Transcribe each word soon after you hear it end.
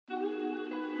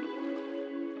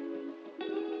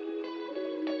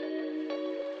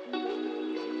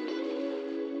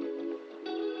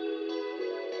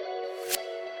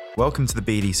Welcome to the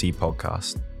BDC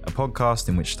podcast, a podcast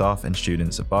in which staff and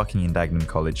students at Barking and Dagenham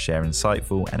College share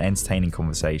insightful and entertaining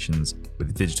conversations with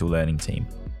the digital learning team.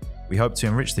 We hope to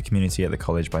enrich the community at the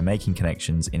college by making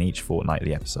connections in each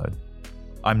fortnightly episode.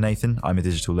 I'm Nathan, I'm a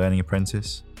digital learning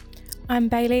apprentice. I'm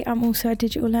Bailey, I'm also a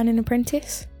digital learning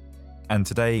apprentice. And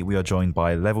today we are joined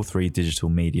by Level 3 digital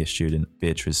media student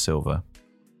Biatriz Silva.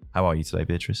 How are you today,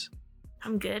 Biatriz?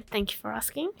 I'm good, thank you for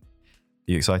asking.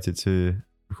 Are you excited to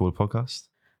record a podcast?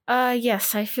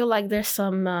 Yes, I feel like there's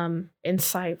some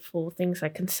insightful things I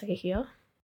can say here.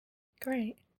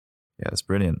 Great. Yeah, that's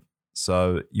brilliant.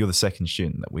 So you're the second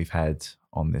student that we've had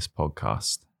on this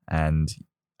podcast. And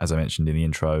as I mentioned in the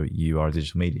intro, you are a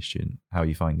digital media student. How are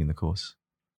you finding the course?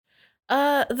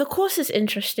 The course is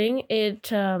interesting.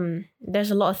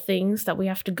 There's a lot of things that we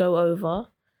have to go over.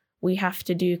 We have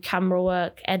to do camera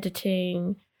work,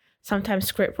 editing, sometimes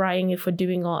script writing if we're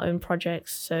doing our own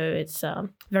projects. So it's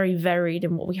very varied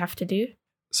in what we have to do.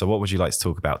 So what would you like to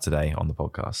talk about today on the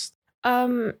podcast?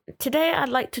 Today I'd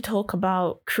like to talk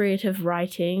about creative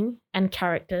writing and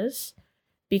characters,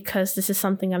 because this is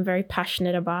something I'm very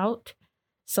passionate about,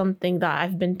 something that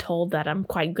I've been told that I'm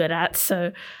quite good at.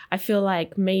 So I feel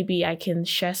like maybe I can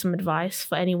share some advice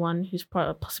for anyone who's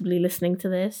possibly listening to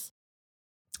this.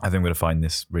 I think we're going to find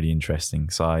this really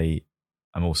interesting. So I'm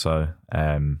also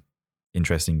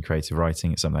interested in creative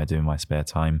writing. It's something I do in my spare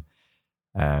time.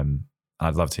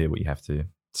 I'd love to hear what you have to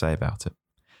say about it.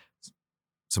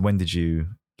 So when did you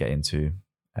get into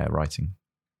writing?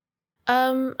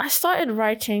 I started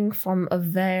writing from a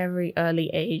very early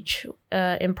age.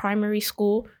 In primary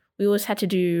school, we always had to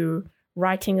do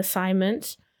writing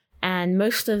assignments, and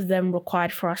most of them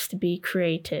required for us to be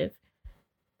creative.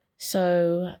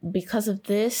 So because of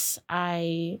this,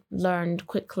 I learned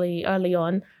quickly early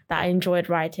on that I enjoyed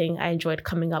writing. I enjoyed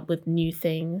coming up with new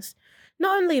things.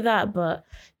 Not only that, but,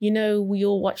 we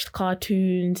all watched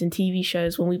cartoons and TV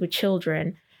shows when we were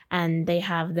children, and they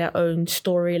have their own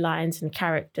storylines and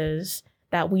characters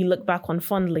that we look back on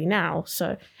fondly now.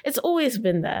 So it's always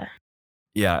been there.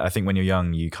 Yeah, I think when you're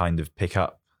young, you kind of pick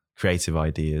up creative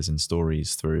ideas and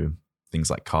stories through things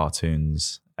like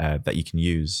cartoons that you can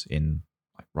use in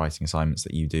writing assignments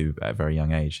that you do at a very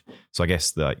young age. So I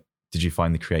guess did you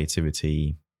find the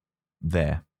creativity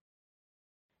there?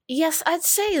 Yes, I'd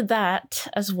say that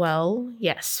as well.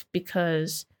 Yes,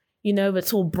 because,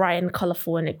 it's all bright and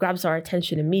colorful and it grabs our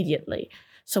attention immediately.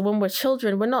 So when we're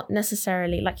children, we're not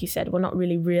necessarily, like you said, we're not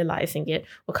really realizing it.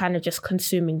 We're kind of just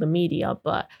consuming the media.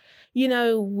 But, we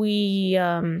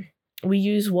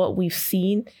use what we've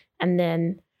seen, and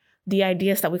then the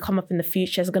ideas that we come up in the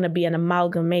future is going to be an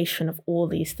amalgamation of all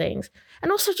these things.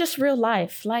 And also just real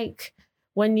life. Like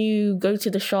when you go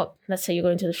to the shop, let's say you're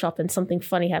going to the shop and something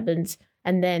funny happens,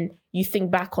 and then you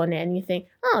think back on it and you think,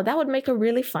 oh, that would make a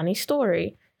really funny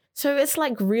story. So it's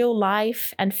like real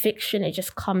life and fiction. It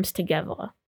just comes together.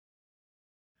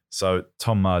 So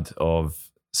Tom Mudd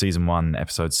of Season 1,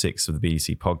 Episode 6 of the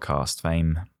BDC podcast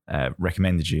fame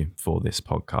recommended you for this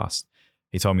podcast.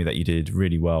 He told me that you did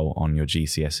really well on your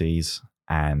GCSEs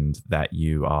and that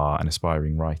you are an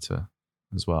aspiring writer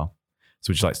as well.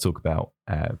 So would you like to talk about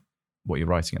what you're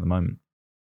writing at the moment?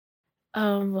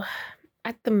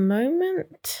 At the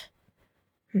moment,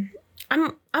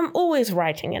 I'm always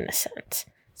writing in a sense.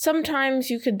 Sometimes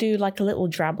you could do like a little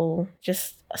drabble,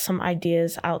 just some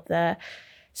ideas out there.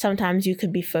 Sometimes you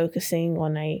could be focusing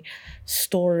on a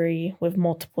story with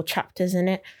multiple chapters in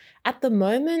it. At the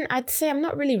moment, I'd say I'm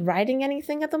not really writing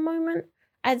anything at the moment.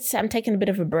 I'd say I'm taking a bit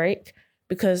of a break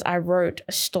because I wrote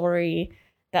a story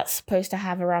that's supposed to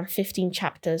have around 15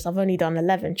 chapters. I've only done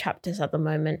 11 chapters at the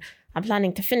moment. I'm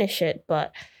planning to finish it,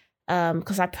 but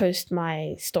because I post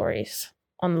my stories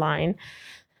online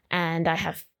and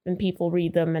people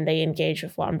read them and they engage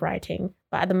with what I'm writing.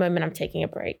 But at the moment, I'm taking a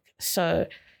break. So,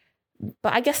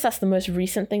 but I guess that's the most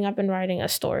recent thing I've been writing, a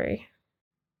story.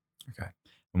 Okay.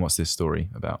 And what's this story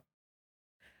about?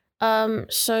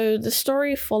 So the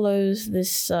story follows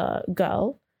this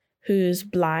girl who's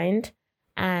blind,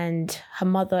 and her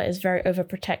mother is very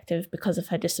overprotective because of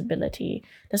her disability,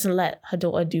 doesn't let her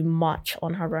daughter do much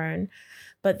on her own.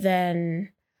 But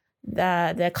then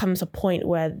there comes a point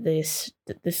where this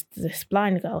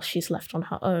blind girl, she's left on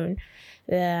her own,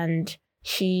 and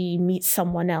she meets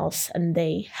someone else and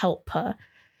they help her.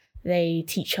 They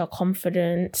teach her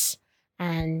confidence,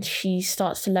 and she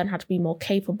starts to learn how to be more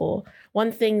capable.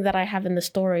 One thing that I have in the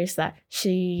story is that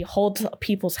she holds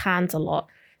people's hands a lot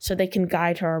so they can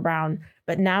guide her around.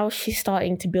 But now she's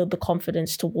starting to build the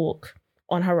confidence to walk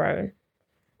on her own.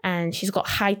 And she's got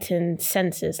heightened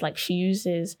senses, like she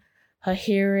uses her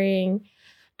hearing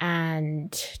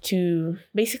and to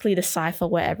basically decipher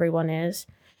where everyone is.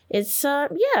 it's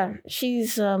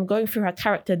she's going through her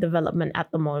character development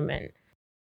at the moment.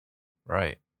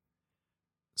 Right.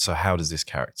 So how does this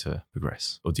character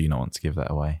progress? Or do you not want to give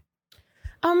that away?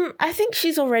 I think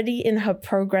she's already in her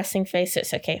progressing phase, so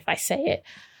it's okay if I say it.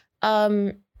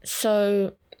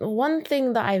 So one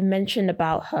thing that I've mentioned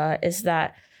about her is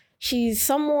that she's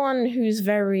someone who's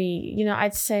very,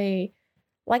 I'd say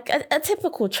like a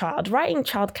typical child. Writing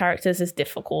child characters is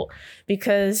difficult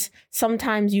because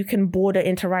sometimes you can border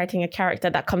into writing a character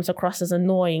that comes across as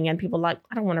annoying and people are like,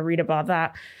 I don't want to read about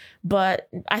that. But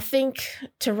I think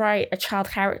to write a child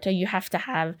character, you have to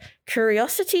have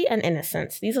curiosity and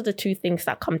innocence. These are the two things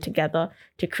that come together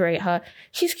to create her.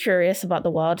 She's curious about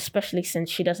the world, especially since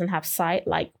she doesn't have sight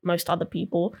like most other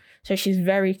people. So she's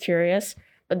very curious,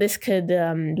 but this could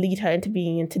lead her into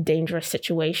being into dangerous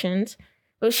situations.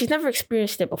 But she's never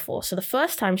experienced it before. So the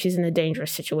first time she's in a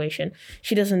dangerous situation,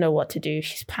 she doesn't know what to do.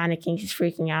 She's panicking, she's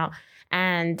freaking out.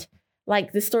 And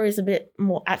like the story is a bit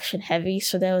more action heavy.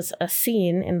 So there was a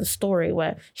scene in the story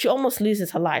where she almost loses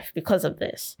her life because of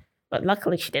this. But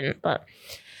luckily she didn't. But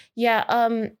yeah,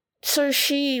 so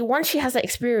once she has that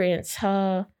experience,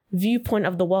 her viewpoint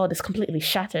of the world is completely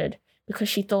shattered because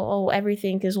she thought,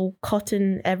 everything is all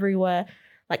cotton everywhere,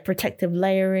 like protective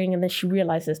layering. And then she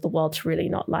realizes the world's really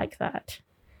not like that.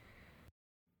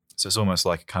 So it's almost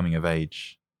like a coming of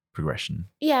age progression.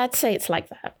 Yeah, I'd say it's like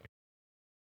that.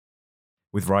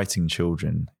 With writing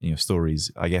children in your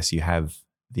stories, I guess you have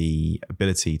the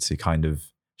ability to kind of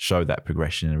show that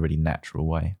progression in a really natural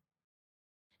way.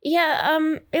 Yeah,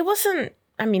 it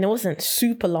wasn't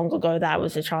super long ago that I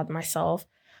was a child myself.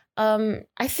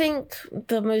 I think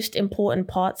the most important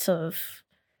parts of,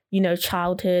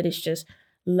 childhood is just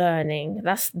learning.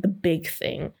 That's the big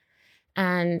thing.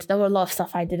 And there were a lot of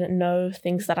stuff I didn't know,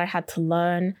 things that I had to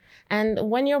learn. And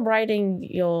when you're writing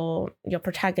your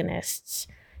protagonists,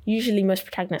 usually most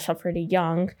protagonists are pretty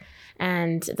young.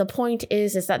 And the point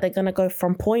is that they're going to go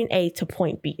from point A to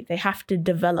point B. They have to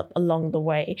develop along the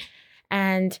way.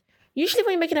 And usually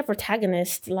when you're making a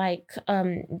protagonist, like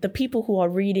the people who are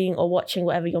reading or watching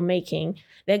whatever you're making,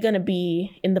 they're going to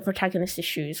be in the protagonist's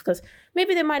shoes because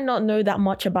maybe they might not know that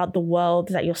much about the world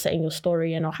that you're setting your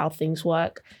story in or how things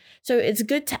work. So it's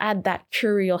good to add that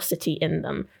curiosity in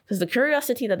them because the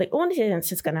curiosity that the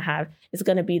audience is going to have is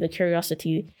going to be the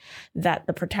curiosity that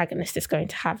the protagonist is going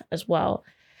to have as well.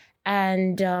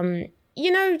 And,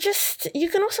 you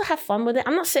can also have fun with it.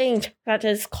 I'm not saying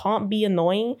characters can't be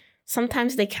annoying.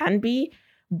 Sometimes they can be,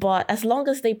 but as long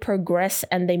as they progress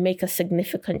and they make a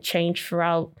significant change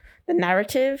throughout the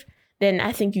narrative, then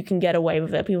I think you can get away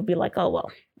with it. People be like, oh,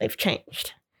 well, they've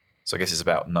changed. So I guess it's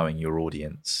about knowing your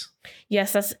audience.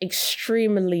 Yes, that's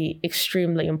extremely,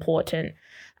 extremely important.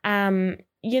 When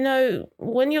you're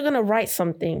going to write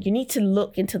something, you need to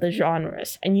look into the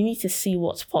genres and you need to see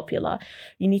what's popular.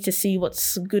 You need to see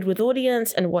what's good with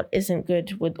audience and what isn't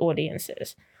good with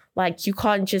audiences. Like, you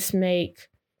can't just make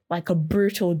like a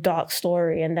brutal, dark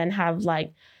story and then have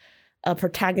like a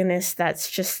protagonist that's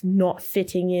just not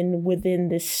fitting in within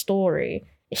this story.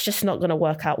 It's just not going to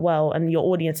work out well and your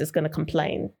audience is going to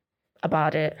complain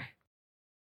about it.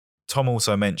 Tom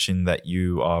also mentioned that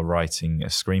you are writing a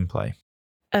screenplay.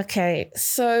 Okay,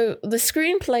 so the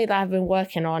screenplay that I've been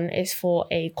working on is for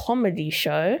a comedy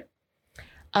show.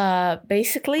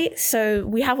 Basically, so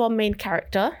we have our main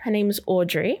character. Her name is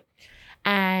Audrey.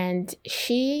 And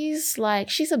she's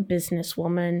a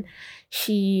businesswoman.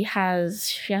 She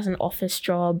has an office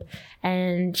job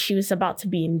and she was about to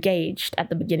be engaged at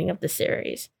the beginning of the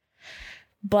series.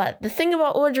 But the thing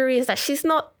about Audrey is that she's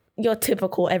not your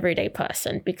typical everyday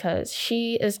person because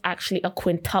she is actually a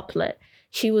quintuplet.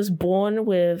 She was born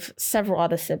with several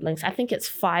other siblings. I think it's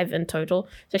 5 in total.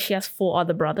 So she has 4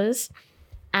 other brothers.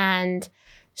 And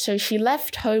so she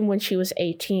left home when she was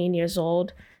 18 years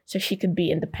old so she could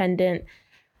be independent.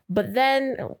 But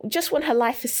then just when her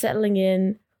life is settling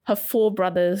in, her 4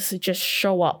 brothers just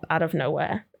show up out of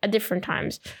nowhere at different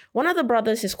times. One of the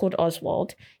brothers is called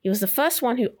Oswald. He was the first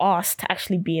one who asked to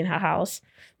actually be in her house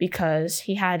because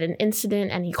he had an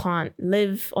incident and he can't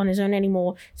live on his own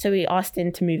anymore. So he asked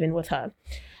him to move in with her.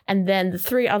 And then the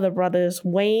 3 other brothers,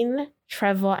 Wayne,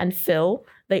 Trevor, and Phil,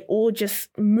 they all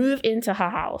just move into her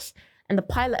house. And the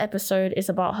pilot episode is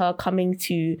about her coming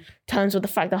to terms with the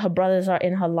fact that her brothers are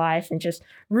in her life and just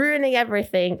ruining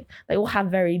everything. They all have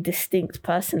very distinct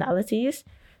personalities.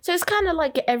 So it's kind of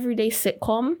like an everyday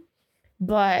sitcom,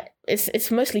 but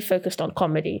it's mostly focused on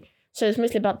comedy. So it's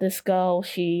mostly about this girl.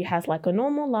 She has like a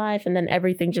normal life and then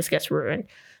everything just gets ruined.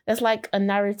 There's like a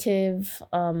narrative.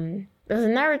 There's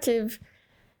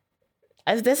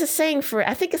a saying for it.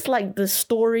 I think it's like the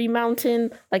story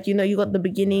mountain. Like, you got the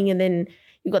beginning and then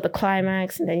You got the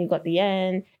climax and then you got the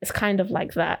end. It's kind of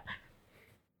like that.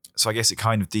 So I guess it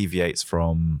kind of deviates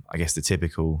from, I guess, the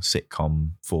typical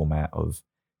sitcom format of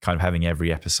kind of having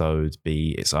every episode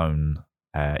be its own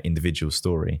individual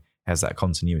story. Has that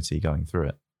continuity going through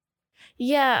it?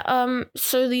 Yeah,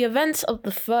 so the events of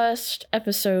the first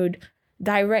episode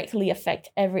directly affect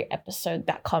every episode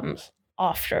that comes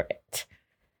after it.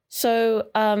 So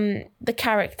the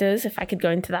characters, if I could go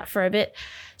into that for a bit.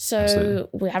 So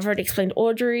Absolutely. I've already explained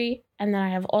Audrey, and then I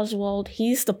have Oswald.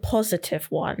 He's the positive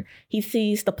one. He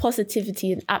sees the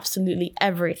positivity in absolutely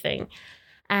everything.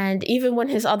 And even when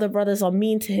his other brothers are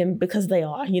mean to him, because they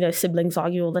are, siblings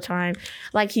argue all the time,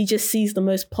 like he just sees the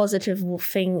most positive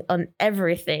thing on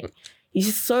everything. He's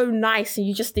just so nice, and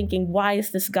you're just thinking, why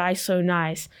is this guy so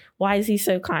nice? Why is he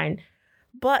so kind?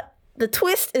 But the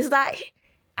twist is that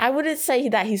I wouldn't say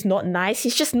that he's not nice.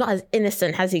 He's just not as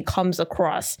innocent as he comes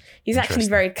across. He's actually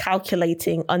very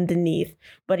calculating underneath,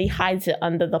 but he hides it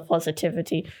under the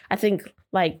positivity. I think,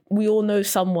 like, we all know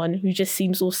someone who just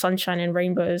seems all sunshine and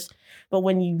rainbows, but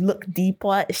when you look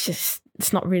deeper, it's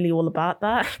not really all about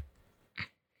that.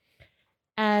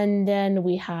 And then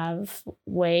we have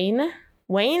Wayne.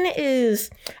 Wayne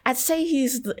is, I'd say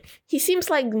he seems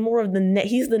like more of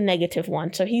he's the negative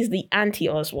one. So he's the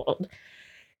anti-Oswald.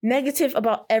 Negative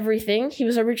about everything. He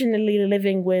was originally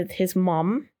living with his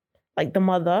mom, like the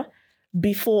mother,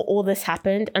 before all this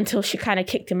happened, until she kind of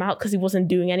kicked him out because he wasn't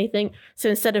doing anything. So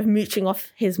instead of mooching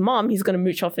off his mom, he's going to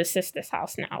mooch off his sister's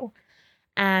house now.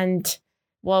 And,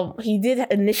 well, he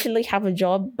did initially have a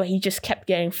job, but he just kept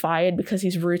getting fired because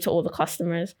he's rude to all the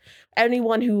customers.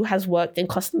 Anyone who has worked in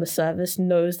customer service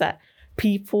knows that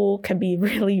people can be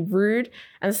really rude.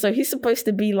 And so he's supposed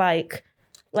to be like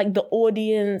the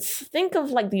audience. Think of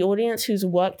like the audience who's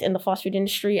worked in the fast food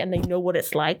industry and they know what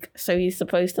it's like. So he's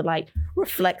supposed to like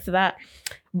reflect that.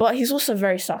 But he's also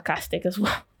very sarcastic as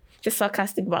well. Just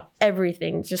sarcastic about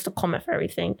everything, just a comment for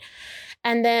everything.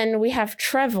 And then we have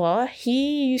Trevor.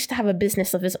 He used to have a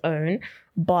business of his own,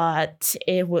 but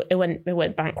it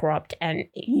went bankrupt and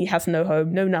he has no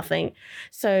home, no nothing.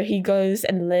 So he goes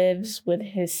and lives with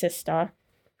his sister.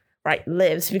 Right,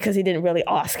 lives, because he didn't really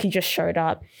ask. He just showed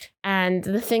up. And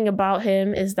the thing about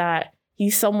him is that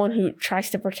he's someone who tries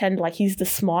to pretend like he's the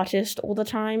smartest all the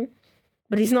time,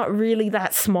 but he's not really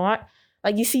that smart.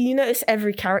 Like, you notice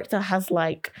every character has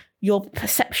like your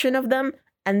perception of them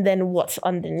and then what's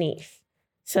underneath.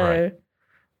 So, right.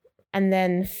 And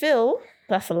then Phil,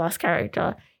 that's the last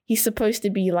character. He's supposed to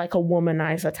be like a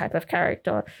womanizer type of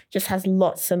character, just has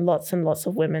lots and lots and lots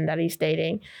of women that he's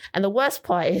dating. And the worst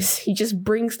part is he just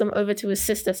brings them over to his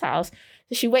sister's house.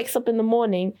 So she wakes up in the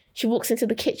morning, she walks into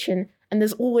the kitchen, and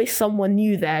there's always someone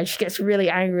new there. And she gets really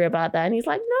angry about that. And he's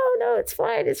like, no, it's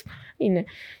fine.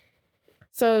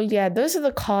 So yeah, those are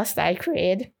the casts that I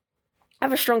created. I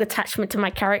have a strong attachment to my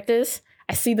characters.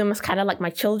 I see them as kind of like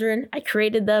my children. I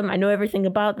created them. I know everything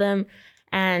about them.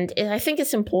 And I think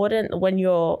it's important when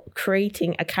you're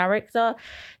creating a character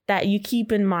that you keep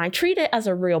in mind, treat it as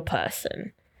a real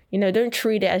person. Don't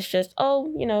treat it as just,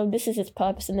 this is its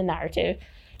purpose in the narrative.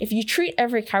 If you treat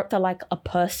every character like a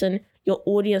person, your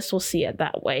audience will see it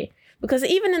that way. Because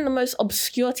even in the most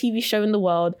obscure TV show in the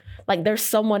world, like there's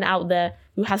someone out there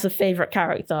who has a favorite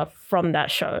character from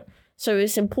that show. So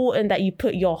it's important that you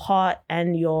put your heart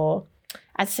and your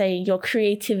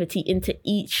creativity into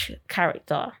each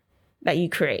character that you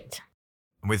create.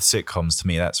 With sitcoms, to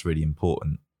me, that's really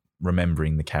important.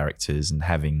 Remembering the characters and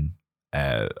having,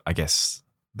 I guess,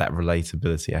 that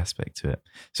relatability aspect to it.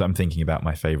 So I'm thinking about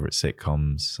my favorite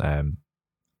sitcoms.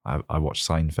 I watched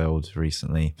Seinfeld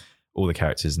recently. All the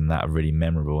characters in that are really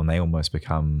memorable, and they almost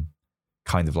become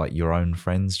kind of like your own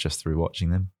friends just through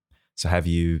watching them. So have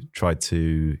you tried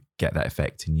to get that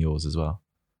effect in yours as well?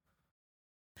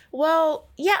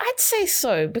 Well, yeah, I'd say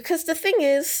so, because the thing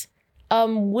is,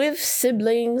 with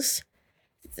siblings,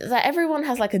 that everyone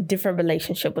has like a different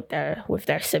relationship with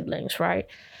their siblings, right?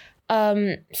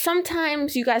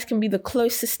 Sometimes you guys can be the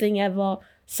closest thing ever.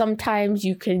 Sometimes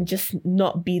you can just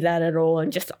not be that at all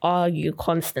and just argue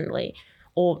constantly,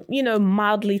 or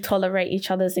mildly tolerate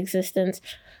each other's existence.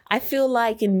 I feel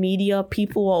like in media,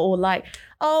 people are all like,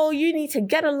 "Oh, you need to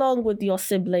get along with your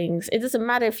siblings. It doesn't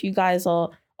matter if you guys are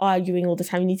arguing all the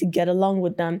time. You need to get along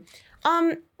with them."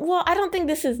 Well, I don't think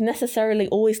this is necessarily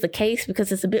always the case,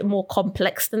 because it's a bit more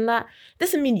complex than that. It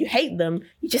doesn't mean you hate them,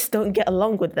 you just don't get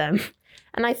along with them.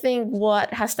 And I think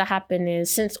what has to happen is,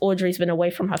 since Audrey's been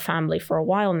away from her family for a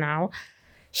while now,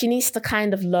 she needs to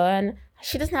kind of learn.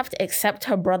 She doesn't have to accept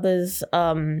her brothers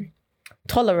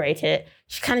tolerate it.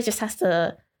 She kind of just has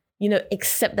to,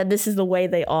 accept that this is the way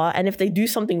they are. And if they do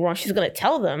something wrong, she's going to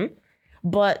tell them.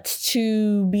 But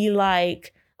to be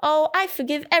like, oh, I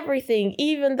forgive everything,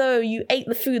 even though you ate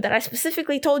the food that I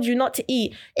specifically told you not to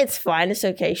eat, it's fine, it's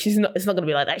okay. It's not gonna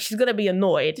be like that. She's gonna be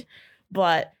annoyed,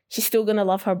 but she's still gonna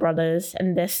love her brothers,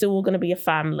 and they're still gonna be a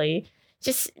family.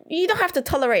 Just, you don't have to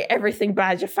tolerate everything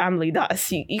bad your family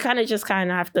does. You kind of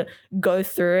have to go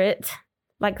through it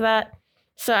like that.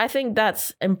 So I think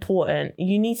that's important.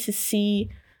 You need to see,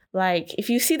 like, if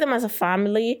you see them as a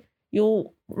family,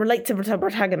 you'll relate to the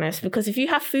protagonist, because if you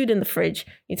have food in the fridge,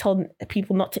 you told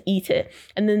people not to eat it,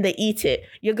 and then they eat it,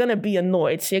 you're going to be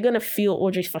annoyed. So you're going to feel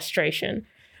Audrey's frustration.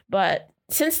 But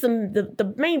since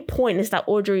the main point is that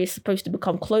Audrey is supposed to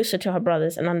become closer to her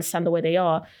brothers and understand the way they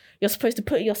are, you're supposed to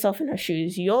put yourself in her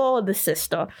shoes. You're the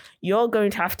sister. You're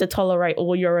going to have to tolerate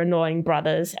all your annoying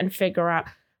brothers and figure out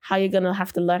how you're going to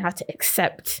have to learn how to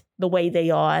accept the way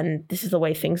they are. And this is the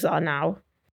way things are now.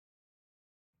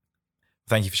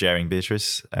 Thank you for sharing,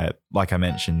 Beatrice. Like I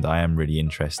mentioned, I am really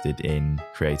interested in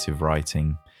creative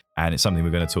writing, and it's something we're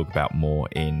going to talk about more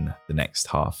in the next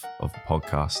half of the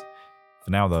podcast.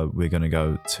 For now, though, we're going to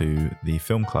go to the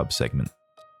film club segment.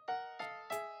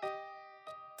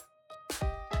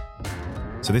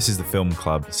 So this is the film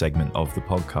club segment of the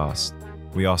podcast.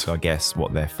 We ask our guests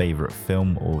what their favourite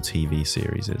film or TV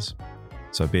series is.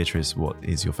 So Beatrice, what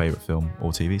is your favourite film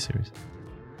or TV series?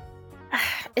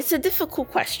 It's a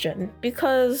difficult question,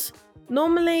 because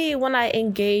normally when I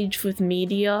engage with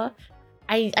media,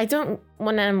 I don't,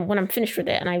 when I'm finished with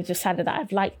it and I've decided that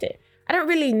I've liked it, I don't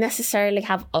really necessarily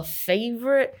have a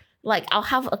favorite. Like, I'll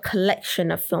have a collection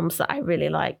of films that I really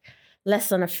like, less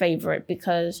than a favorite,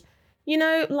 because, you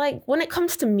know, like, when it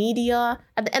comes to media,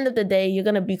 at the end of the day, you're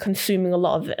going to be consuming a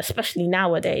lot of it, especially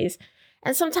nowadays.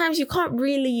 And sometimes you can't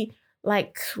really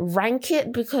like rank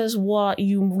it, because what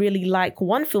you really like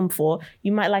one film for,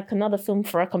 you might like another film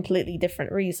for a completely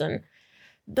different reason.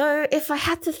 Though, if I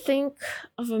had to think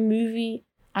of a movie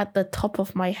at the top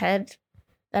of my head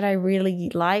that I really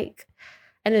like,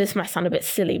 I know this might sound a bit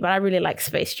silly, but I really like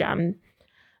Space Jam.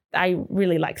 I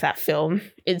really like that film.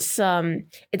 It's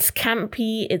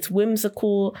campy, it's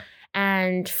whimsical,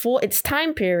 and for its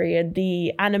time period,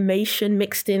 the animation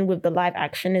mixed in with the live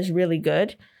action is really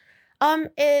good.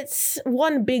 It's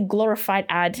one big glorified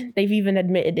ad. They've even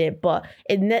admitted it, but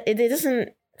it doesn't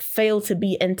fail to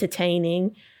be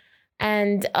entertaining.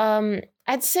 And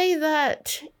I'd say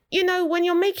that, you know, when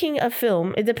you're making a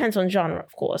film, it depends on genre,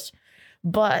 of course,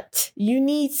 but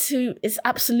it's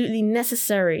absolutely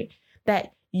necessary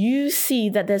that you see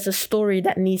that there's a story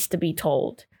that needs to be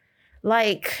told.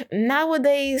 Like,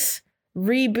 nowadays,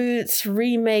 reboots,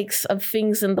 remakes of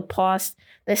things in the past,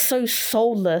 they're so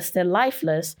soulless, they're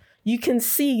lifeless. You can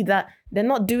see that they're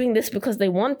not doing this because they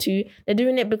want to. They're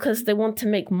doing it because they want to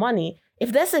make money.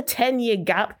 If there's a 10-year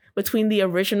gap between the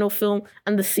original film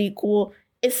and the sequel,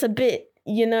 it's a bit,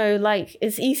 you know, like,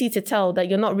 it's easy to tell that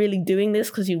you're not really doing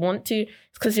this because you want to. It's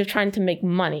because you're trying to make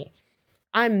money.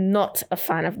 I'm not a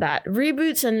fan of that.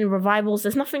 Reboots and revivals,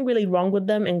 there's nothing really wrong with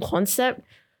them in concept.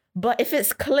 But if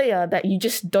it's clear that you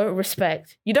don't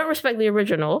respect the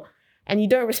original, and you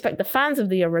don't respect the fans of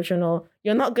the original,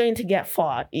 you're not going to get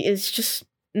far. It's just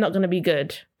not going to be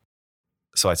good.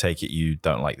 So I take it you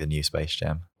don't like the new Space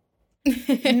Jam?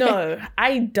 No,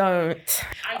 I don't.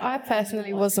 I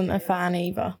personally wasn't a fan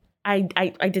either.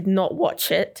 I did not watch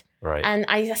it. Right. And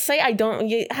I say I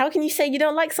don't. How can you say you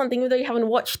don't like something even though you haven't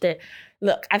watched it?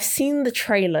 Look, I've seen the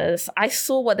trailers. I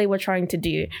saw what they were trying to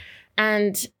do.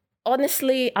 And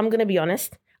honestly, I'm going to be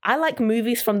honest. I like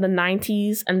movies from the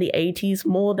 90s and the 80s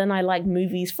more than I like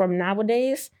movies from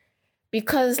nowadays,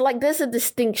 because, like, there's a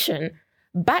distinction.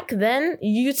 Back then,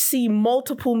 you'd see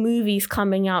multiple movies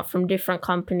coming out from different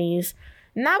companies.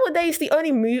 Nowadays, the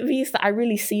only movies that I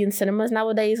really see in cinemas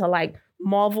nowadays are like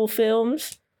Marvel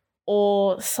films,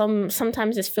 or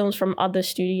sometimes it's films from other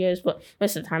studios, but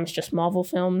most of the time it's just Marvel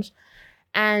films.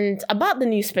 And about the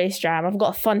new Space Jam, I've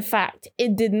got a fun fact.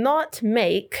 It did not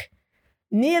make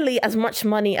nearly as much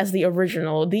money as the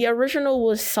original. The original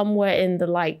was somewhere in the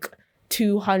like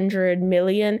 200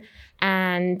 million,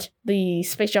 and the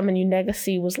Space Jam: A New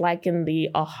Legacy was like in the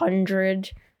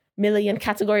 100 million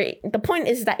category. The point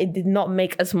is that it did not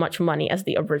make as much money as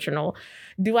the original.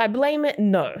 Do I blame it?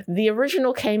 No. The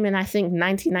original came in, I think,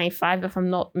 1995, if I'm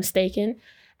not mistaken,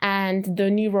 and the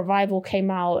new revival came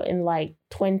out in like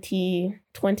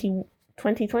 2020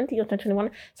 or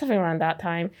 2021, something around that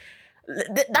time.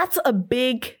 That's a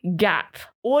big gap.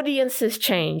 Audiences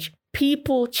change.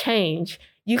 People change.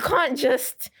 You can't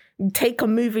just take a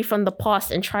movie from the past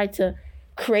and try to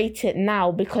create it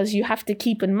now, because you have to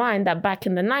keep in mind that back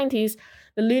in the 90s,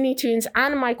 the Looney Tunes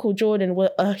and Michael Jordan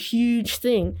were a huge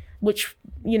thing. which,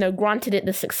 granted it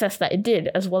the success that it did,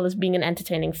 as well as being an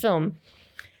entertaining film.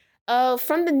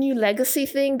 From the New Legacy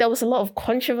thing, there was a lot of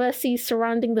controversy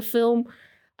surrounding the film.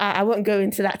 I won't go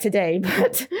into that today,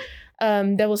 but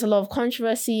there was a lot of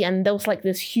controversy, and there was like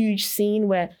this huge scene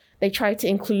where they tried to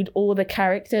include all the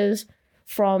characters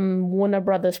from Warner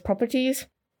Brothers properties.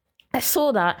 I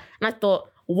saw that and I thought,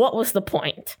 what was the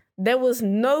point? There was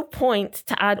no point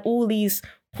to add all these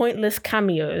pointless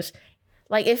cameos.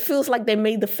 Like, it feels like they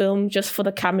made the film just for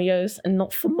the cameos and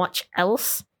not for much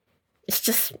else. It's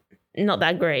just not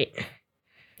that great.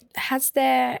 Has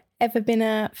there ever been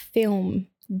a film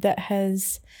that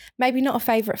has, maybe not a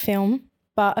favourite film,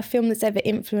 but a film that's ever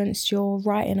influenced your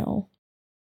writing at all?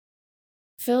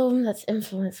 Film that's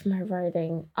influenced my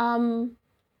writing?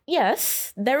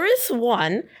 Yes, there is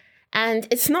one. And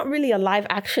it's not really a live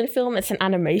action film, it's an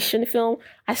animation film.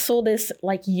 I saw this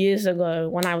like years ago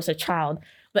when I was a child,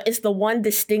 but it's the one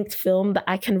distinct film that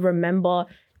I can remember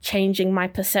changing my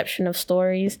perception of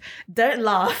stories. Don't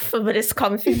laugh, but it's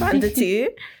Kung Fu Panda 2.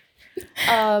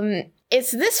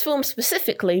 It's this film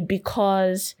specifically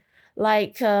because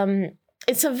it's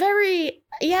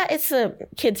it's a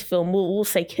kids film. We'll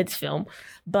say kids film,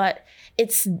 but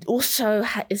it's also,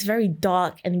 it's very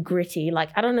dark and gritty. Like,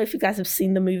 I don't know if you guys have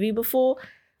seen the movie before,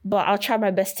 but I'll try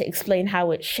my best to explain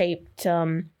how it shaped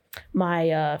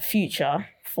my future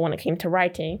for when it came to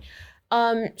writing.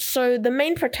 So the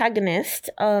main protagonist,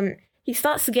 he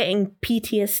starts getting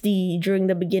PTSD during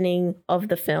the beginning of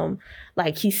the film.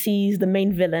 Like, he sees the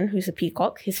main villain, who's a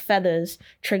peacock, his feathers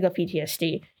trigger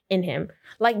PTSD in him.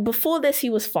 Like, before this, he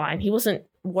was fine. He wasn't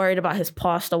worried about his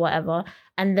past or whatever.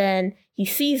 And then he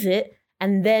sees it,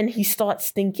 and then he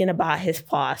starts thinking about his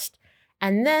past.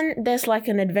 And then there's like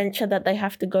an adventure that they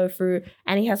have to go through,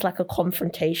 and he has like a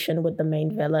confrontation with the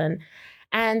main villain.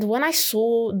 And when I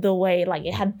saw the way, like,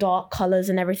 it had dark colors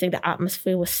and everything, the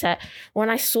atmosphere was set. When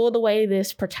I saw the way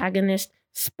this protagonist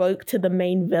spoke to the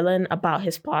main villain about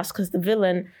his past, because the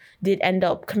villain did end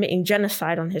up committing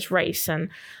genocide on his race, and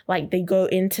like they go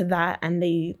into that, and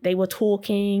they were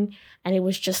talking, and it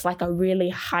was just like a really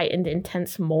heightened,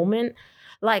 intense moment.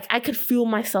 Like, I could feel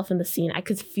myself in the scene. I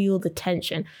could feel the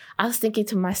tension. I was thinking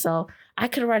to myself, I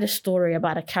could write a story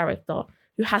about a character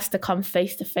who has to come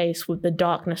face to face with the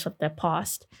darkness of their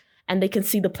past, and they can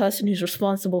see the person who's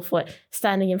responsible for it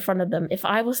standing in front of them. If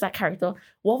I was that character,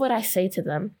 what would I say to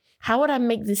them? How would I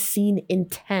make this scene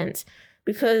intense?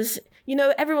 Because,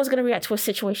 everyone's going to react to a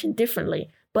situation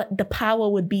differently, but the power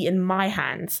would be in my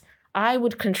hands. I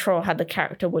would control how the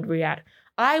character would react.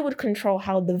 I would control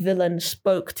how the villain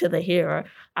spoke to the hero.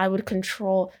 I would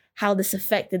control how this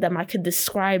affected them. I could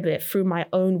describe it through my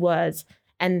own words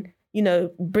and,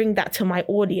 bring that to my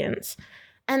audience.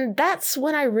 And that's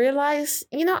when I realized,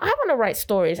 I want to write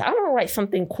stories. I want to write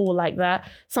something cool like that,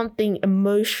 something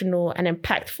emotional and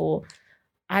impactful.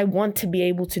 I want to be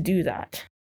able to do that.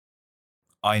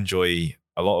 I enjoy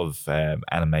a lot of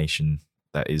animation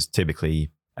that is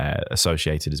typically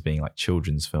associated as being like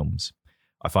children's films.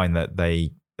 I find that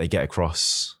they get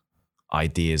across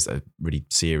ideas that are really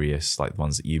serious, like the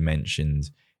ones that you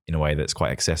mentioned, in a way that's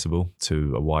quite accessible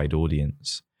to a wide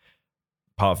audience.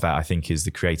 Part of that, I think, is the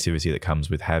creativity that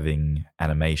comes with having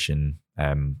animation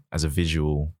as a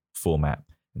visual format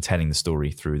and telling the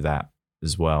story through that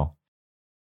as well.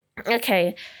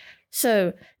 Okay,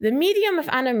 so the medium of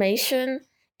animation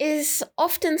is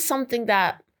often something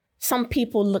that some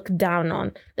people look down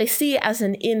on. They see it as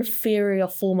an inferior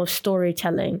form of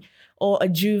storytelling, or a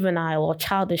juvenile or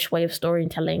childish way of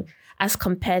storytelling as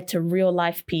compared to real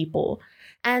life people.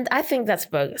 And I think that's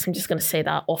bogus. I'm just going to say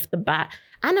that off the bat.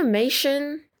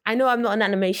 Animation, I know I'm not an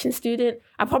animation student.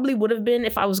 I probably would have been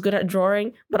if I was good at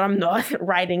drawing, but I'm not.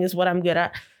 Writing is what I'm good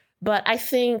at. But I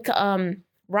think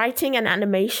writing and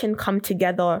animation come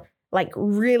together like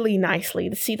really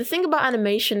nicely. See, the thing about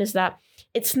animation is that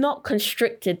it's not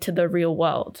constricted to the real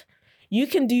world. You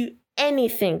can do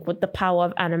anything with the power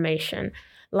of animation.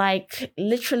 Like,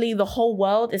 literally the whole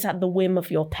world is at the whim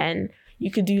of your pen. You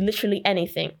could do literally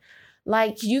anything.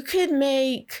 Like, you could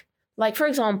make, like, for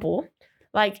example,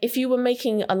 like if you were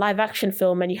making a live action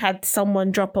film and you had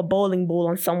someone drop a bowling ball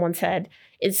on someone's head,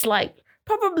 it's like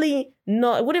probably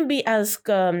not, it wouldn't be as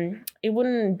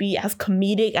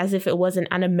comedic as if it was an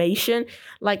animation.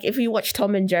 Like, if you watch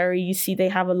Tom and Jerry, you see they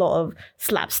have a lot of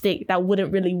slapstick that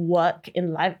wouldn't really work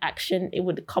in live action. It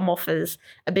would come off as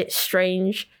a bit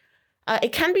strange.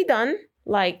 It can be done.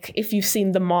 Like, if you've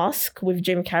seen The Mask with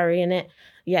Jim Carrey in it,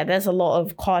 yeah, there's a lot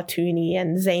of cartoony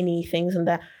and zany things in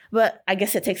there. But I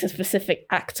guess it takes a specific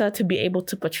actor to be able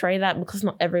to portray that, because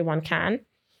not everyone can.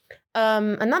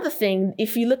 Another thing,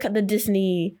 if you look at the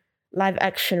Disney live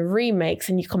action remakes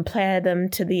and you compare them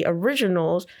to the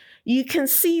originals, you can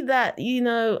see that,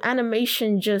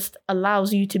 animation just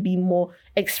allows you to be more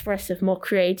expressive, more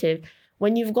creative.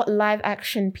 When you've got live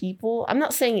action people, I'm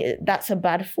not saying that's a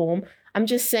bad form. I'm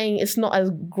just saying it's not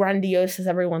as grandiose as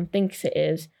everyone thinks it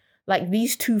is. Like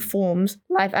these two forms,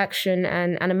 live action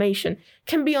and animation,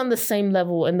 can be on the same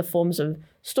level in the forms of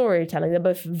storytelling. They're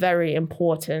both very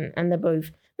important and they're both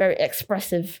very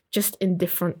expressive, just in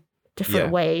different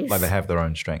ways. Like they have their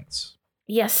own strengths.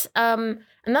 Yes.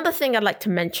 Another thing I'd like to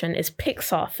mention is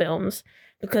Pixar films,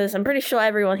 because I'm pretty sure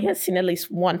everyone here has seen at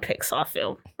least one Pixar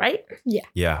film, right? Yeah.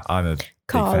 Yeah, I'm a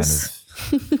Cars.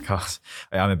 big fan of Cars.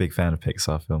 I'm a big fan of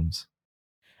Pixar films.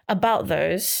 About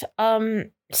those,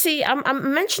 see,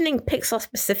 I'm mentioning Pixar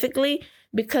specifically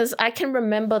because I can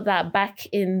remember that back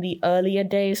in the earlier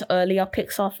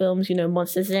Pixar films,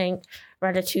 Monsters Inc.,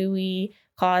 Ratatouille,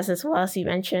 Cars as well, as you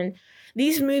mentioned.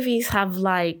 These movies have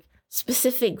like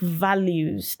specific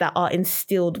values that are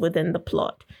instilled within the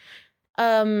plot.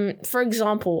 For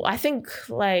example, I think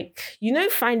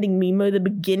Finding Nemo, the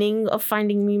beginning of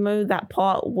Finding Nemo, that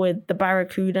part with the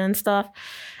Barracuda and stuff,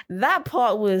 that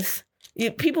part was,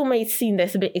 people may seem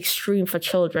this a bit extreme for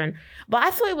children, but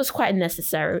I thought it was quite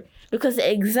necessary because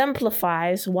it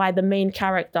exemplifies why the main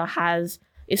character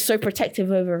is so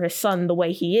protective over his son the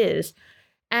way he is.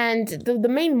 And the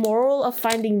main moral of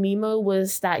Finding Nemo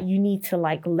was that you need to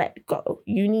let go.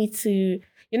 You need to,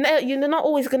 you're not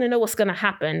always going to know what's going to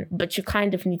happen, but you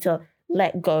kind of need to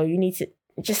let go. You need to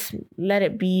just let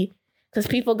it be, because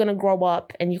people are going to grow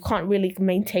up and you can't really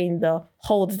maintain the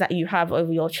holds that you have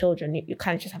over your children. You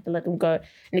kind of just have to let them go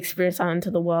and experience out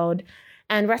into the world.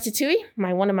 And Ratatouille,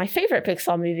 one of my favorite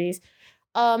Pixar movies,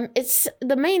 it's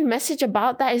the main message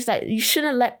about that is that you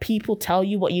shouldn't let people tell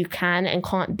you what you can and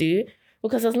can't do.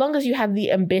 Because as long as you have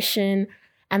the ambition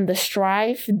and the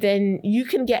strive, then you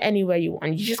can get anywhere you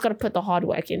want. You just got to put the hard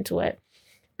work into it.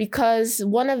 Because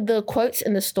one of the quotes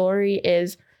in the story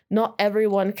is, not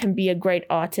everyone can be a great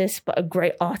artist, but a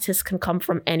great artist can come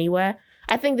from anywhere.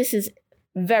 I think this is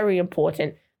very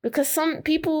important because some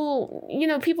people,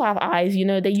 people have eyes,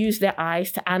 they use their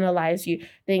eyes to analyze you.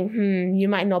 Think, you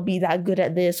might not be that good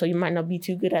at this or you might not be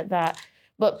too good at that.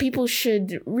 But people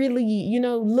should really,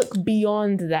 look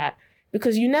beyond that.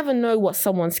 Because you never know what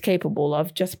someone's capable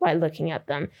of just by looking at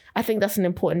them. I think that's an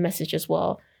important message as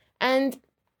well. And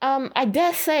I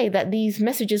dare say that these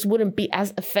messages wouldn't be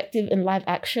as effective in live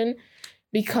action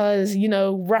because,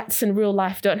 rats in real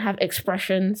life don't have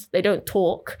expressions. They don't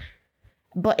talk.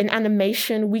 But in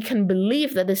animation, we can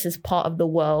believe that this is part of the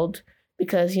world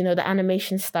because, the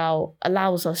animation style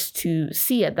allows us to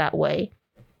see it that way.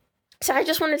 So I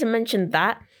just wanted to mention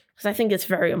that because I think it's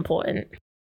very important.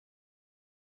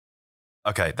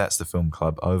 Okay, that's the film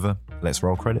club over. Let's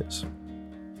roll credits.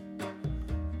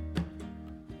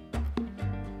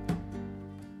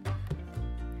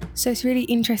 So it's really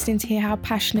interesting to hear how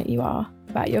passionate you are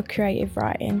about your creative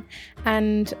writing.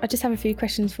 And I just have a few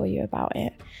questions for you about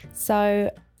it. So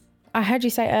I heard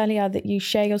you say earlier that you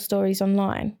share your stories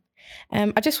online.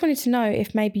 I just wanted to know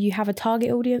if maybe you have a target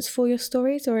audience for your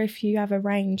stories or if you have a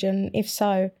range, and if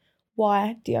so,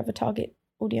 why do you have a target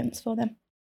audience for them?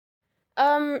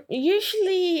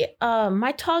 Usually,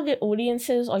 my target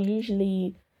audiences are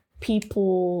usually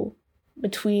people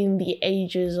between the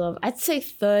ages of, I'd say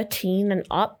 13 and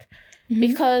up,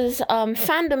 because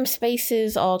fandom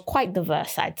spaces are quite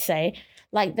diverse, I'd say.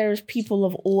 Like there's people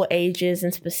of all ages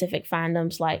in specific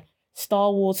fandoms, like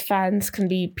Star Wars fans can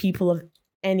be people of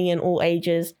any and all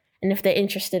ages. And if they're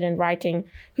interested in writing,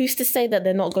 who's to say that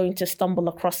they're not going to stumble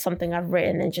across something I've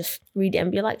written and just read it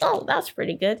and be like, oh, that's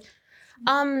pretty good.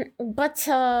 But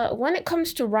when it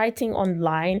comes to writing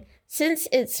online, since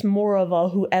it's more of a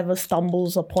whoever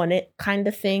stumbles upon it kind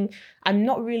of thing, I'm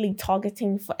not really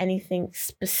targeting for anything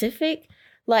specific.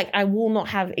 Like I will not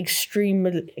have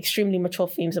extremely mature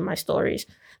themes in my stories.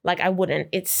 Like I wouldn't.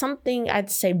 It's something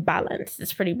I'd say balanced.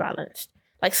 It's pretty balanced.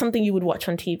 Like something you would watch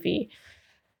on TV.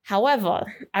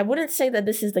 However, I wouldn't say that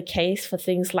this is the case for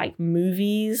things like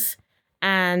movies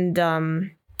and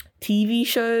TV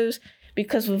shows.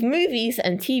 Because with movies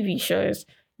and TV shows,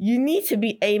 you need to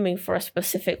be aiming for a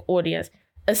specific audience,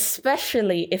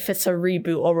 especially if it's a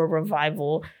reboot or a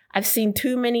revival. I've seen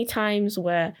too many times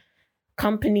where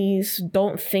companies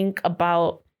don't think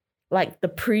about like the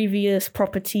previous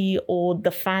property or the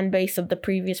fan base of the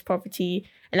previous property,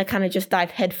 and they kind of just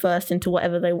dive headfirst into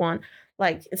whatever they want.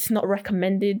 Like it's not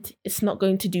recommended. It's not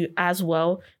going to do as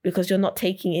well because you're not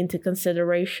taking into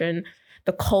consideration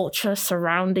the culture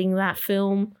surrounding that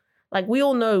film. Like we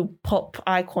all know pop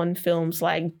icon films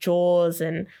like Jaws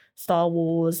and Star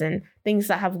Wars and things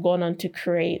that have gone on to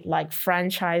create like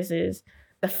franchises,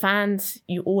 the fans,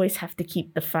 you always have to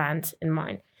keep the fans in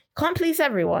mind. Can't please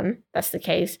everyone, that's the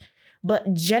case.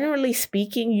 But generally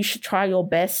speaking, you should try your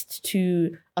best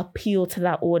to appeal to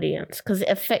that audience because it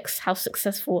affects how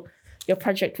successful your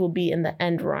project will be in the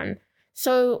end run.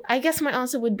 So I guess my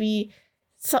answer would be,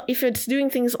 so if it's doing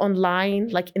things online,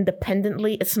 like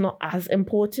independently, it's not as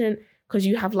important because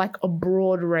you have like a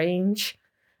broad range.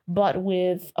 But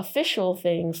with official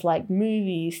things like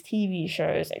movies, TV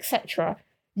shows, etc.,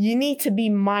 you need to be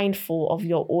mindful of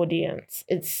your audience.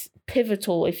 It's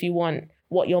pivotal if you want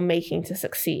what you're making to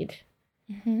succeed.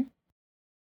 Mm-hmm.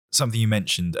 Something you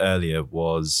mentioned earlier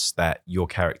was that your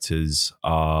characters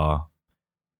are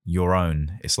your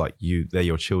own. It's like they're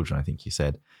your children, I think you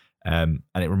said. And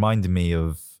it reminded me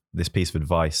of this piece of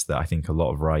advice that I think a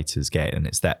lot of writers get, and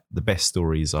it's that the best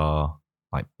stories are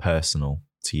like personal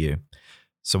to you.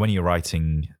 So when you're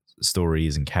writing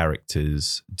stories and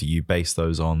characters, do you base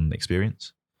those on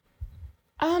experience?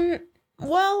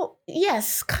 Well,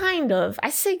 yes, kind of. I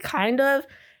say kind of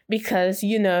because,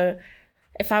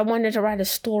 if I wanted to write a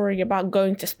story about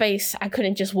going to space, I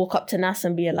couldn't just walk up to NASA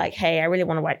and be like, hey, I really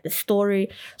want to write this story.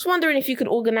 I was wondering if you could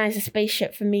organize a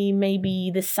spaceship for me maybe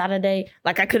this Saturday.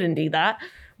 Like, I couldn't do that.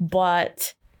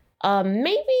 But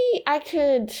maybe I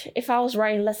could, if I was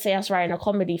writing, let's say I was writing a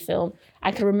comedy film,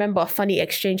 I could remember a funny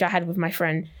exchange I had with my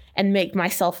friend and make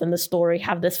myself in the story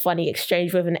have this funny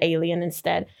exchange with an alien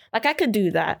instead. Like, I could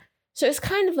do that. So it's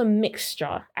kind of a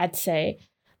mixture, I'd say.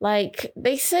 Like,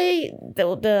 they say,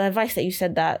 the advice that you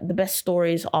said that the best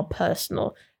stories are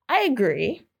personal. I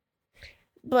agree.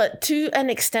 But to an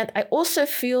extent, I also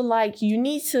feel like you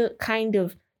need to kind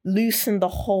of loosen the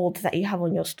hold that you have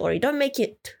on your story. Don't make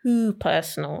it too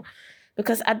personal.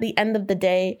 Because at the end of the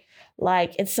day,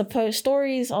 like,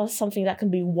 stories are something that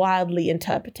can be wildly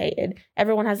interpreted.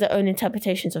 Everyone has their own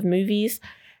interpretations of movies.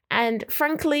 And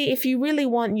frankly, if you really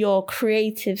want your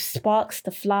creative sparks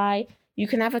to fly, you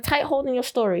can have a tight hold in your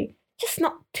story, just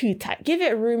not too tight. Give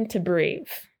it room to breathe.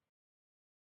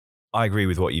 I agree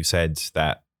with what you've said,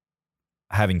 that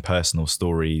having personal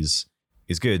stories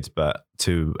is good, but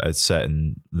to a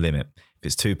certain limit. If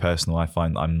it's too personal, I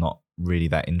find I'm not really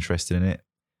that interested in it.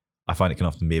 I find it can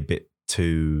often be a bit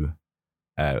too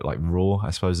like raw, I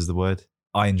suppose is the word.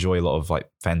 I enjoy a lot of like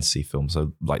fantasy films.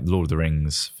 So like Lord of the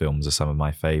Rings films are some of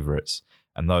my favorites.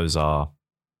 And those are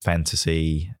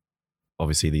fantasy.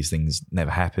 Obviously, these things never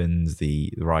happened.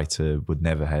 The writer would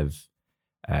never have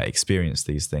experienced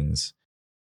these things.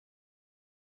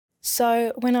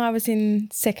 So when I was in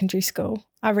secondary school,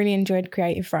 I really enjoyed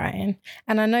creative writing.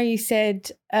 And I know you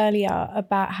said earlier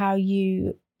about how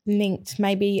you linked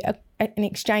maybe an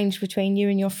exchange between you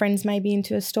and your friends maybe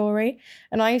into a story.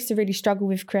 And I used to really struggle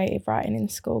with creative writing in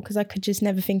school because I could just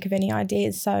never think of any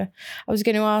ideas. So I was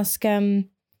going to ask,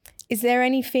 is there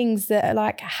any things that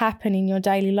like happen in your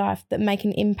daily life that make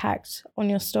an impact on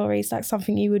your stories? Like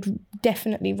something you would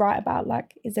definitely write about?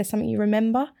 Like, is there something you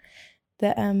remember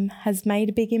that has made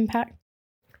a big impact?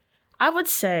 I would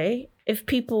say if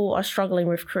people are struggling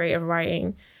with creative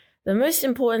writing, the most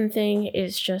important thing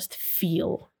is just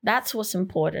feel. That's what's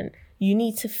important. You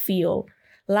need to feel.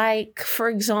 Like, for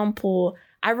example,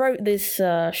 I wrote this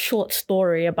short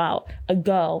story about a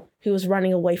girl who was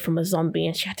running away from a zombie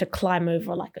and she had to climb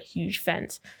over like a huge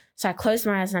fence. So I closed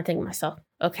my eyes and I think to myself,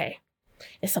 okay,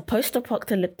 it's a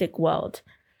post-apocalyptic world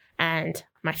and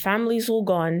my family's all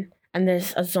gone and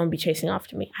there's a zombie chasing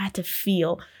after me. I had to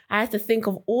feel. I had to think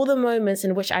of all the moments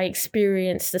in which I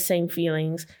experienced the same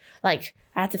feelings. Like,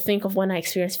 I had to think of when I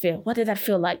experienced fear. What did that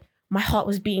feel like? My heart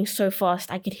was beating so fast.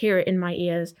 I could hear it in my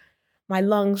ears. My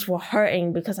lungs were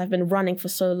hurting because I've been running for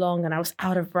so long and I was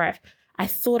out of breath. I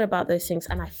thought about those things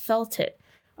and I felt it.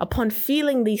 Upon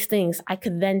feeling these things, I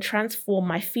could then transform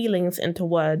my feelings into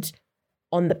words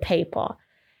on the paper.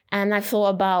 And I thought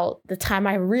about the time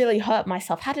I really hurt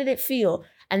myself. How did it feel?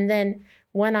 And then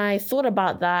when I thought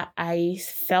about that, I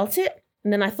felt it.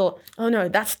 And then I thought, oh no,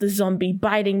 that's the zombie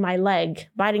biting my leg,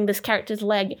 biting this character's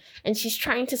leg. And she's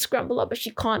trying to scramble up, but she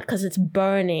can't because it's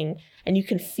burning. And you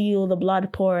can feel the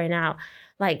blood pouring out.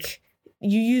 Like,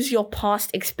 you use your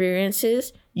past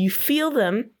experiences, you feel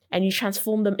them, and you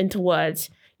transform them into words.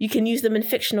 You can use them in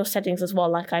fictional settings as well,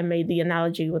 like I made the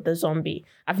analogy with the zombie.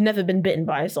 I've never been bitten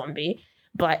by a zombie,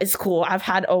 but it's cool. I've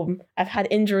had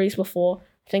injuries before.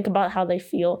 Think about how they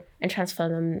feel and transfer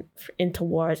them into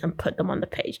words and put them on the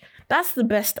page. That's the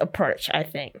best approach, I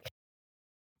think.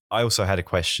 I also had a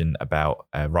question about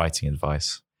writing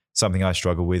advice. Something I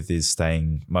struggle with is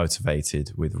staying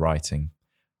motivated with writing.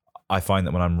 I find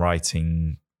that when I'm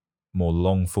writing more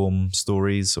long form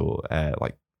stories or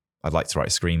like I'd like to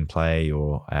write a screenplay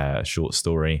or a short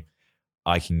story,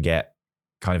 I can get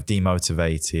kind of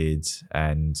demotivated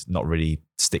and not really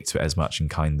stick to it as much and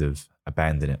kind of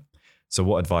abandon it. So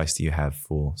what advice do you have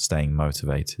for staying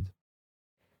motivated?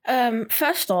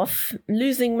 First off,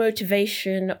 losing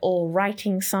motivation or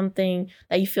writing something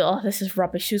that you feel, oh, this is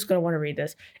rubbish, who's going to want to read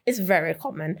this? It's very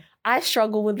common. I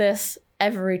struggle with this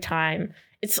every time.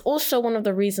 It's also one of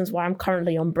the reasons why I'm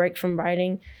currently on break from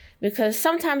writing, because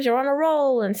sometimes you're on a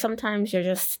roll and sometimes you're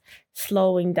just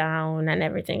slowing down and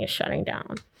everything is shutting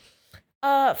down.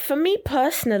 For me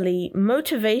personally,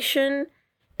 motivation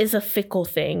is a fickle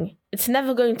thing. It's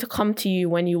never going to come to you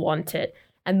when you want it.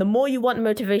 And the more you want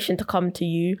motivation to come to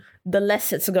you, the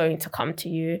less it's going to come to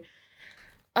you.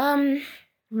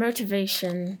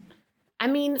 Motivation. I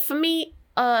mean, for me,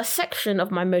 a section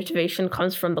of my motivation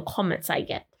comes from the comments I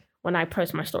get when I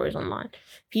post my stories online.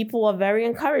 People are very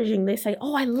encouraging. They say,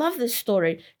 oh, I love this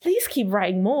story. Please keep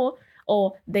writing more.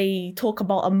 Or they talk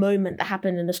about a moment that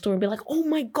happened in the story and be like, oh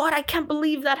my God, I can't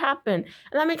believe that happened.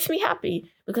 And that makes me happy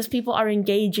because people are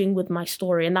engaging with my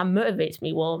story and that motivates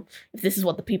me. Well, if this is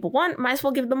what the people want, might as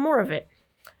well give them more of it.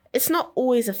 It's not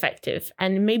always effective.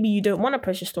 And maybe you don't want to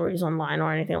post your stories online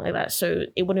or anything like that. So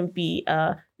it wouldn't be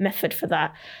a method for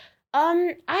that.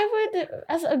 I would,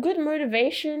 as a good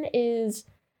motivation is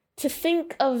to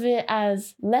think of it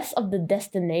as less of the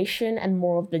destination and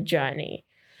more of the journey.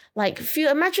 Like,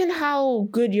 imagine how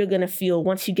good you're going to feel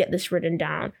once you get this written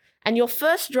down. And your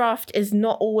first draft is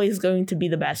not always going to be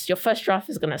the best. Your first draft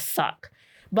is going to suck.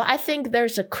 But I think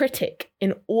there's a critic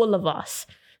in all of us.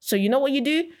 So you know what you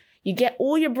do? You get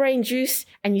all your brain juice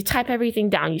and you type everything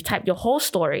down. You type your whole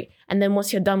story. And then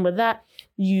once you're done with that,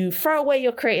 you throw away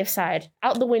your creative side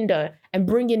out the window and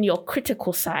bring in your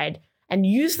critical side. And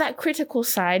use that critical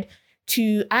side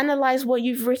to analyze what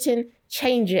you've written,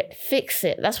 change it, fix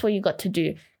it. That's what you got to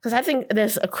do. Because I think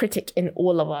there's a critic in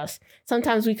all of us.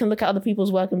 Sometimes we can look at other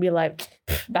people's work and be like,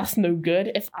 that's no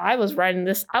good. If I was writing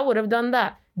this, I would have done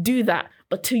that. Do that,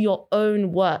 but to your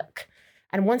own work.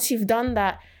 And once you've done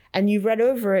that and you've read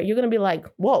over it, you're going to be like,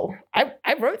 whoa, I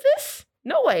wrote this?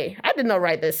 No way. I did not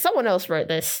write this. Someone else wrote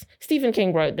this. Stephen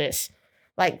King wrote this.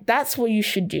 Like, that's what you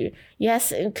should do.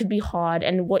 Yes, it could be hard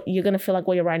and what you're going to feel like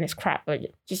what you're writing is crap, but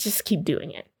just keep doing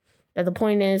it. And the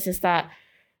point is that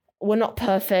we're not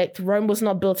perfect. Rome was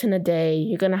not built in a day.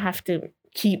 You're going to have to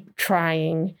keep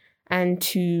trying and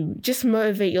to just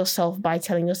motivate yourself by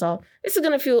telling yourself, this is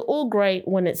going to feel all great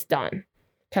when it's done.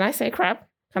 Can I say crap?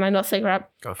 Can I not say crap?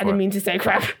 Go for I didn't mean to say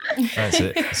crap. That's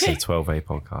it. It's a 12A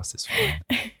podcast. It's fine.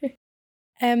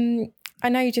 I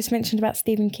know you just mentioned about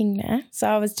Stephen King there. So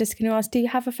I was just going to ask, do you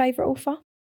have a favourite author?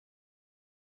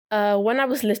 When I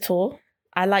was little,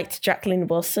 I liked Jacqueline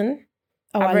Wilson.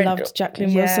 Oh, I loved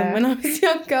Jacqueline Wilson when I was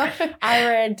younger. I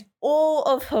read all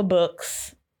of her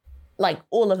books, like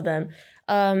all of them.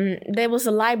 There was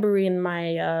a library in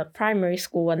my primary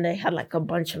school and they had like a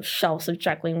bunch of shelves of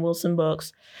Jacqueline Wilson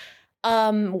books.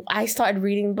 I started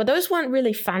reading, but those weren't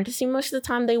really fantasy most of the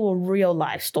time. They were real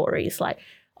life stories like,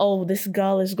 oh, this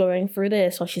girl is going through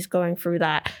this or she's going through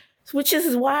that. Which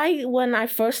is why when I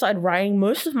first started writing,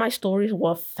 most of my stories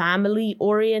were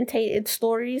family-orientated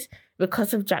stories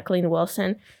because of Jacqueline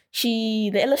Wilson.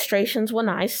 The illustrations were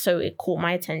nice, so it caught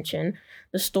my attention.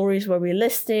 The stories were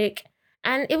realistic,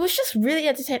 and it was just really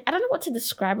entertaining. I don't know what to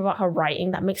describe about her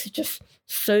writing that makes it just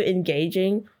so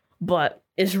engaging, but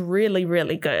it's really,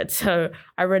 really good. So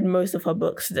I read most of her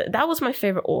books. That was my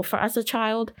favorite author as a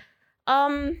child.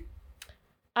 I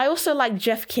also like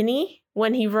Jeff Kinney.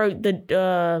 When he wrote the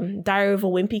Diary of a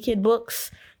Wimpy Kid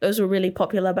books, those were really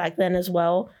popular back then as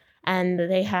well. And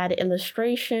they had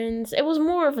illustrations. It was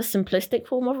more of a simplistic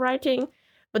form of writing,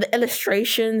 but the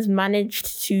illustrations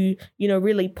managed to,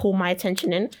 really pull my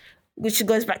attention in, which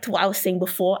goes back to what I was saying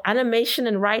before. Animation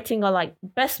and writing are like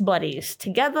best buddies.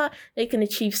 Together, they can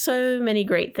achieve so many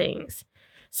great things.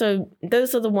 So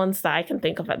those are the ones that I can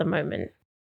think of at the moment.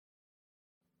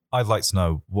 I'd like to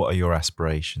know, what are your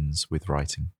aspirations with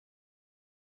writing?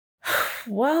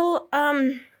 Well,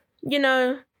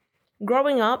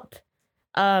 growing up,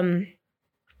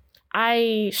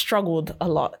 I struggled a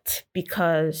lot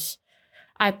because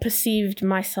I perceived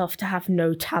myself to have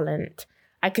no talent.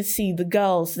 I could see the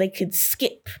girls, they could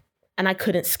skip and I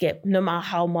couldn't skip. No matter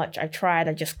how much I tried,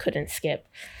 I just couldn't skip.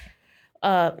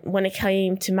 When it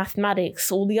came to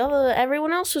mathematics,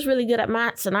 everyone else was really good at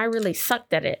maths and I really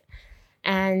sucked at it.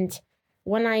 And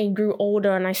when I grew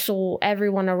older and I saw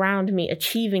everyone around me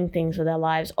achieving things with their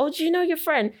lives, oh, do you know your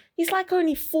friend? He's like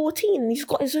only 14 and he's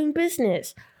got his own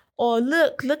business. Or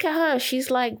look at her. She's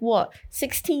like,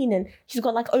 16 and she's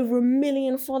got like over 1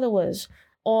 million followers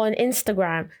on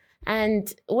Instagram.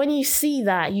 And when you see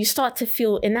that, you start to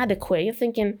feel inadequate. You're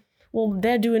thinking, well,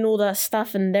 they're doing all that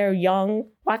stuff and they're young.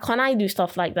 Why can't I do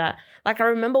stuff like that? Like, I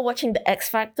remember watching The X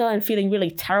Factor and feeling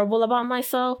really terrible about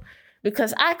myself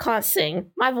because I can't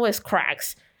sing. My voice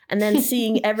cracks. And then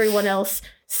seeing everyone else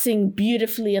sing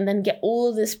beautifully and then get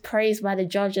all this praise by the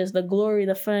judges, the glory,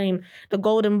 the fame, the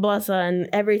golden buzzer and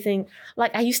everything.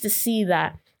 Like, I used to see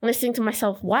that and I think to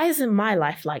myself, why isn't my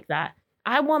life like that?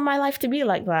 I want my life to be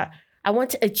like that. I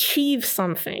want to achieve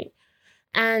something.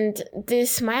 And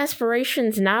my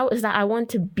aspirations now is that I want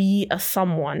to be a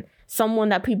someone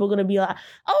that people are going to be like,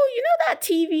 oh, you know that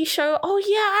TV show? Oh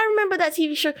yeah, I remember that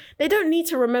TV show. They don't need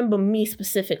to remember me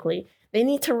specifically. They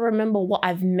need to remember what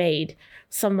I've made.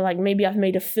 Like maybe I've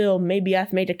made a film, maybe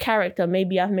I've made a character,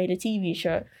 maybe I've made a TV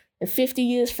show. And 50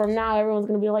 years from now, everyone's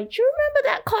going to be like, do you remember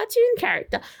that cartoon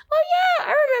character? Oh yeah,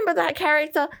 I remember that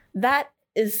character. That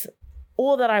is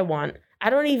all that I want. I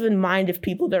don't even mind if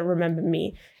people don't remember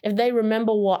me. If they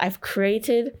remember what I've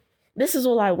created, this is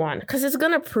all I want. Because it's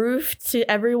going to prove to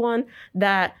everyone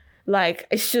that, like,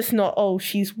 it's just not, oh,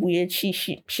 she's weird.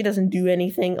 She doesn't do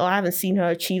anything. Or I haven't seen her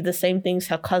achieve the same things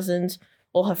her cousins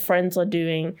or her friends are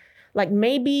doing. Like,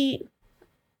 maybe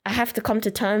I have to come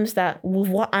to terms that with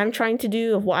what I'm trying to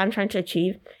do, of what I'm trying to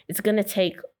achieve, it's going to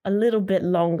take a little bit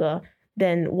longer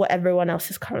than what everyone else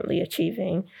is currently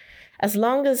achieving. As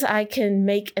long as I can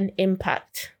make an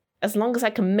impact, as long as I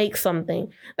can make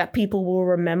something that people will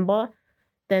remember,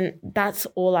 then that's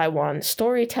all I want.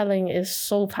 Storytelling is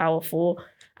so powerful.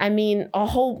 I mean, our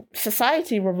whole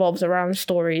society revolves around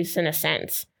stories in a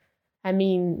sense. I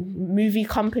mean, movie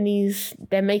companies,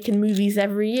 they're making movies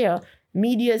every year.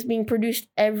 Media is being produced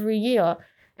every year.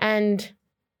 And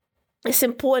it's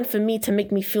important for me to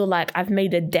make me feel like I've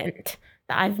made a dent,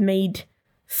 that I've made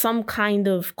some kind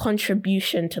of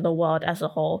contribution to the world as a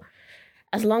whole.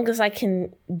 As long as I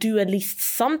can do at least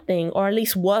something, or at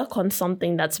least work on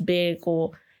something that's big,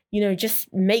 or, you know, just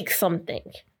make something,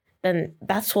 then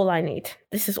that's all I need.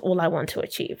 This is all I want to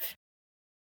achieve.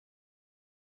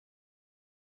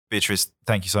 Biatriz,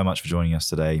 thank you so much for joining us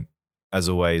today. As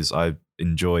always, I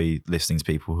enjoy listening to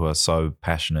people who are so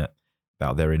passionate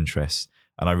about their interests.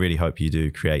 And I really hope you do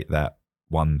create that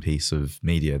one piece of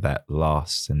media that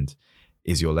lasts and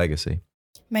is your legacy.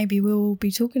 Maybe we'll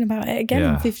be talking about it again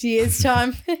in 50 years'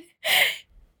 time.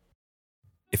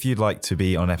 If you'd like to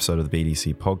be on an episode of the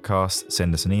BDC podcast,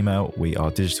 send us an email. We are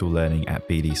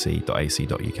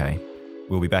digitallearning@bdc.ac.uk.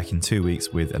 We'll be back in 2 weeks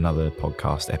with another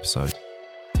podcast episode.